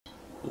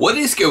What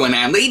is going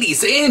on,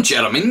 ladies and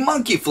gentlemen?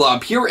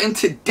 Monkeyflop here, and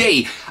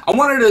today I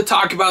wanted to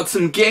talk about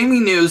some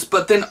gaming news,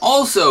 but then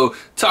also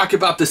talk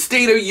about the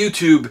state of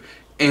YouTube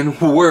and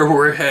where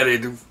we're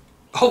headed.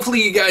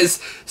 Hopefully you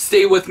guys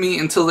stay with me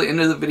until the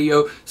end of the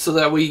video so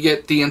that we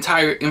get the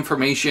entire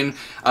information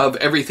of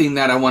everything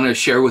that I want to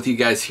share with you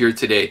guys here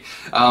today.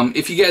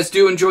 If you guys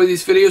do enjoy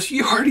these videos,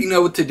 you already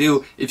know what to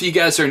do. If you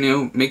guys are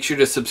new, make sure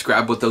to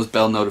subscribe with those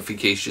bell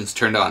notifications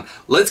turned on.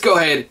 Let's go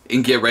ahead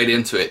and get right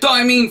into it.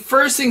 So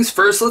first things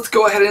first, let's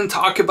go ahead and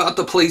talk about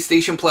the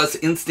PlayStation Plus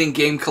Instant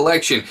Game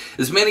Collection.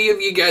 As many of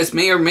you guys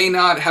may or may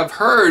not have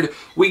heard,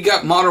 we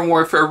got Modern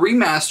Warfare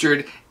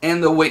Remastered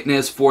and The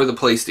Witness for the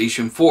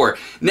PlayStation 4.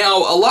 Now,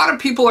 a lot of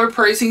people are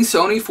praising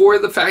Sony for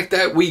the fact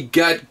that we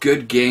got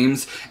good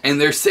games,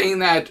 and they're saying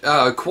that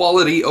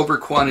quality over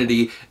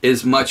quantity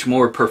is much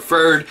more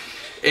preferred.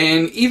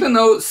 And even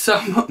though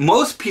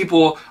most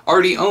people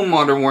already own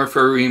Modern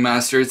Warfare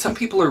Remastered, some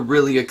people are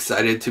really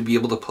excited to be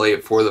able to play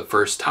it for the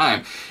first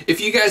time. If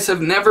you guys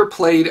have never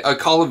played a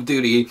Call of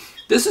Duty,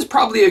 this is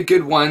probably a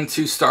good one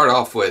to start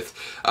off with.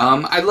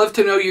 I'd love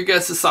to know your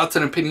guys' thoughts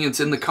and opinions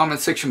in the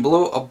comment section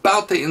below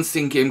about the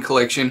Instant Game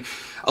Collection.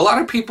 A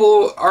lot of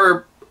people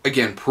are,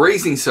 again,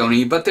 praising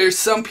Sony, but there's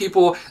some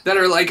people that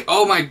are like,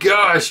 oh my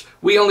gosh,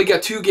 we only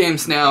got 2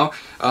 games now.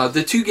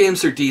 The 2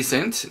 games are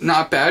decent,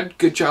 not bad,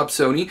 good job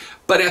Sony.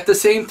 But at the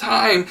same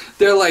time,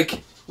 they're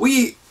like,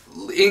 we,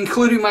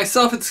 including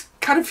myself, it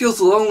kind of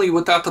feels lonely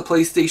without the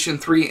PlayStation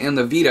 3 and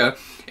the Vita.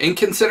 And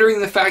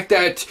considering the fact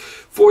that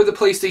for the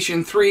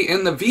PlayStation 3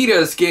 and the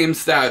Vita's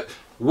games that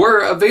were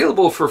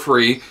available for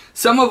free,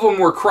 some of them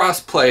were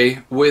cross-play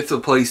with the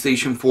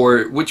PlayStation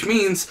 4, which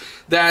means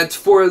that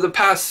for the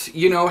past,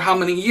 you know, how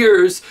many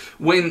years,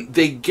 when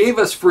they gave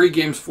us free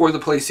games for the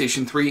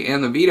PlayStation 3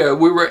 and the Vita,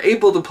 we were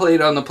able to play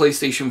it on the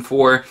PlayStation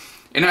 4,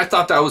 and I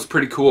thought that was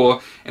pretty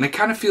cool, and it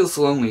kind of feels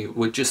lonely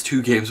with just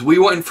 2 games. We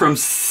went from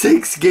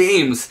 6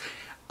 games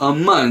a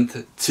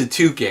month to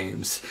 2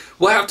 games.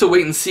 We'll have to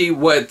wait and see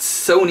what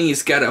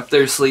Sony's got up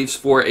their sleeves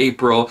for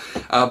April,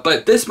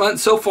 but this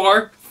month so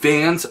far,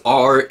 fans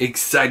are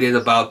excited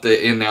about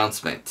the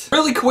announcement.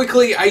 Really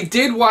quickly, I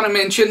did want to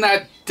mention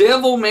that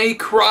Devil May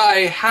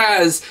Cry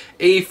has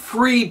a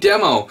free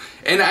demo.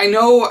 And I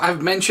know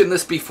I've mentioned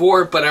this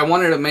before, but I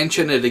wanted to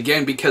mention it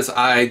again because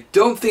I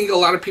don't think a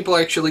lot of people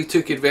actually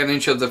took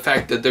advantage of the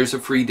fact that there's a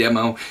free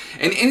demo.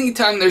 And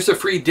anytime there's a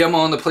free demo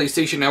on the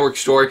PlayStation Network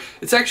store,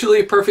 it's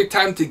actually a perfect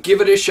time to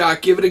give it a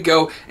shot, give it a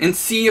go, and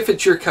see if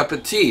it's your cup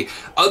of tea.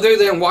 Other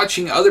than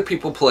watching other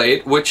people play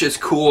it, which is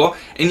cool,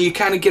 and you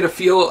kind of get a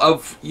feel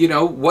of, you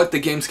know, what the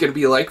game's going to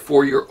be like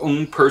for your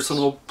own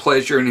personal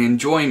pleasure and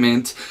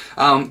enjoyment.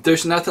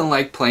 There's nothing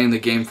like playing the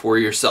game for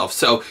yourself.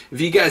 So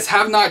if you guys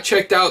have not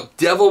checked out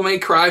Devil May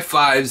Cry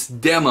 5's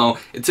demo,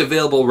 it's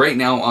available right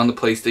now on the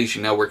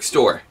PlayStation Network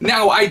store.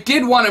 Now, I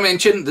did want to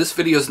mention, this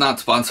video is not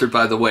sponsored,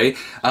 by the way.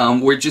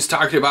 We're just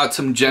talking about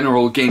some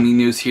general gaming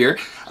news here.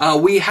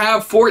 We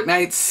have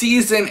Fortnite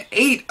Season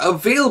 8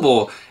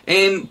 available,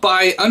 and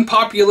by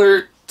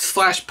unpopular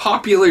 /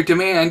 popular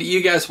demand,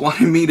 you guys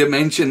wanted me to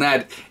mention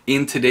that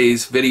in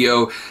today's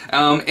video.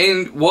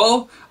 And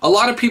well, a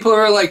lot of people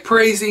are like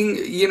praising,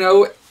 you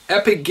know,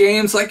 Epic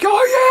Games, like,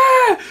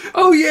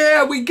 oh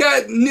yeah, we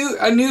got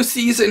a new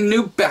season,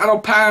 new battle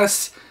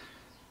pass.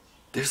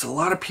 There's a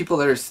lot of people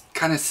that are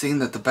kind of saying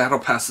that the battle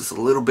pass is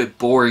a little bit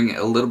boring,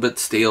 a little bit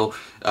stale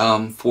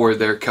for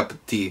their cup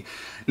of tea.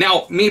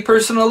 Now, me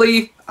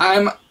personally,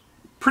 I'm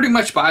pretty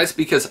much biased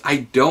because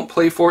I don't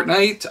play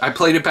Fortnite. I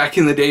played it back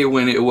in the day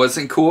when it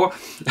wasn't cool.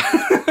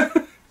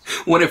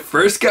 When it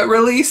first got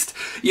released,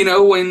 you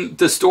know, when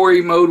the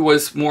story mode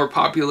was more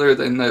popular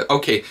than the...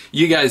 Okay,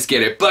 you guys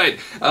get it. But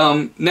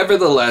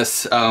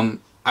nevertheless,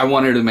 I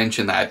wanted to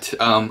mention that.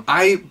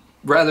 I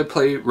rather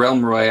play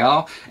Realm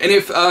Royale. And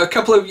if a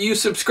couple of you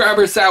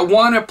subscribers that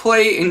want to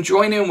play and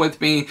join in with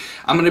me,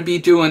 I'm going to be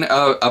doing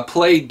a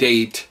play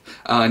date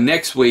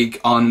next week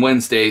on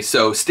Wednesday.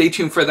 So stay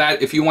tuned for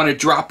that if you want to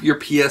drop your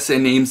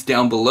PSN names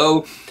down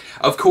below.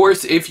 Of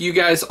course, if you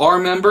guys are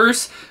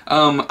members,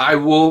 I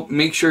will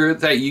make sure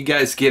that you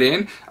guys get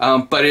in,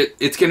 but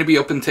it's going to be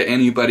open to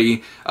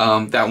anybody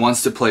that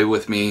wants to play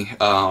with me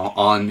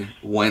on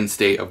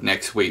Wednesday of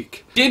next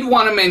week. Did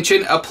want to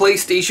mention a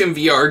PlayStation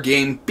VR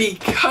game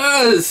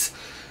because,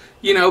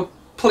 you know,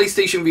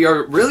 PlayStation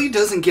VR really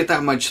doesn't get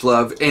that much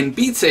love, and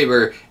Beat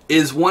Saber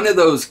is one of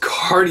those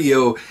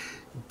cardio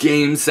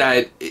games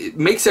that it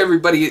makes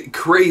everybody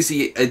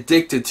crazy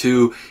addicted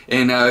to,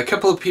 and a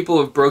couple of people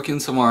have broken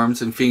some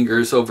arms and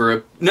fingers over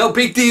it. No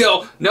big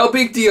deal, no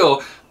big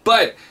deal,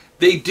 but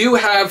they do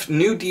have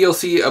new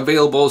DLC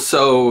available,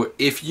 so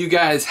if you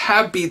guys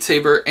have Beat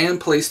Saber and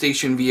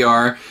PlayStation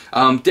VR,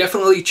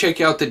 definitely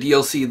check out the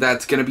DLC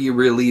that's going to be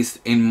released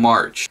in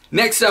March.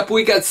 Next up,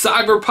 we got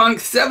Cyberpunk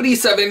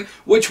 77,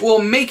 which will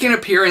make an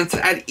appearance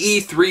at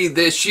E3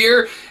 this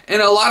year,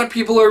 and a lot of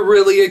people are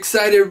really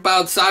excited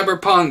about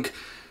Cyberpunk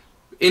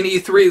in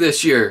E3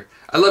 this year.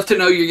 I'd love to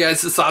know your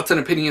guys' thoughts and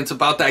opinions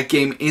about that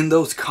game in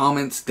those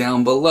comments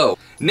down below.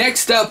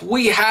 Next up,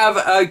 we have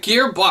a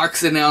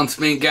Gearbox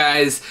announcement,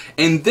 guys,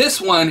 and this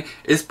one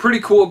is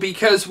pretty cool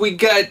because we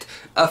got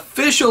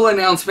official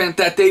announcement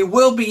that they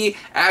will be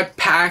at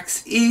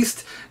PAX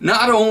East.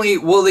 Not only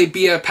will they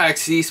be at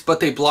PAX East,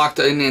 but they blocked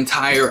an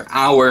entire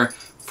hour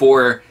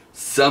for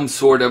some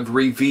sort of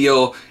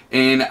reveal,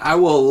 and I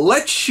will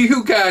let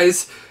you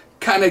guys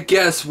kind of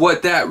guess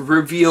what that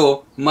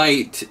reveal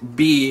might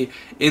be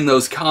in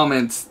those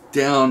comments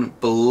down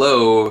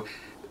below.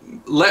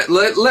 Let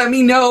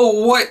me know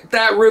what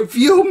that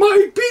reveal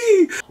might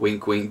be.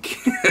 Wink wink.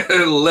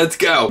 Let's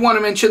go. I want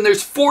to mention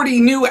there's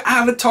 40 new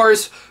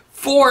avatars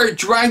for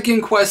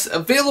Dragon Quest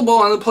available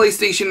on the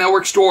PlayStation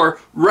Network store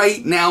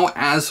right now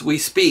as we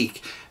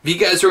speak. If you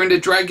guys are into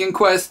Dragon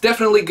Quest,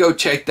 definitely go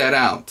check that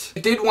out. I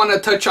did want to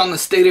touch on the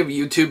state of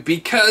YouTube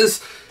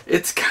because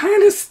it's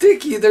kind of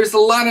sticky. There's a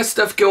lot of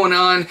stuff going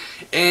on,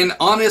 and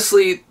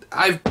honestly,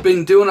 I've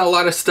been doing a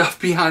lot of stuff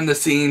behind the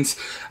scenes.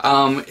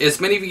 As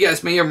many of you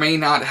guys may or may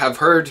not have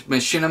heard,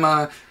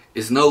 Machinima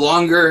is no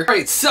longer.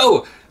 Alright,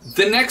 so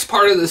the next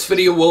part of this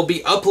video will be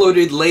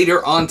uploaded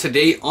later on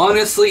today.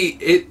 Honestly,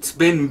 it's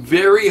been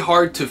very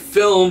hard to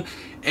film,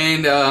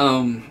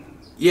 and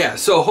yeah,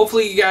 so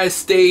hopefully you guys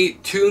stay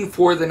tuned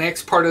for the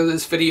next part of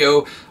this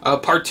video.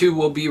 Part 2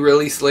 will be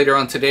released later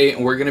on today,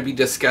 and we're going to be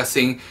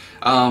discussing,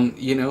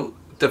 you know,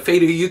 the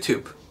fate of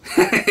YouTube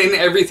and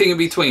everything in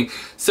between.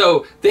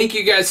 So thank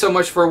you guys so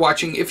much for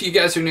watching. If you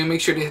guys are new,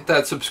 make sure to hit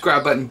that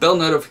subscribe button, bell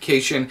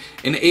notification,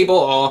 enable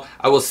all.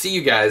 I will see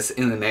you guys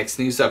in the next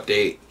news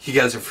update. You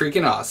guys are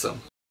freaking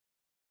awesome.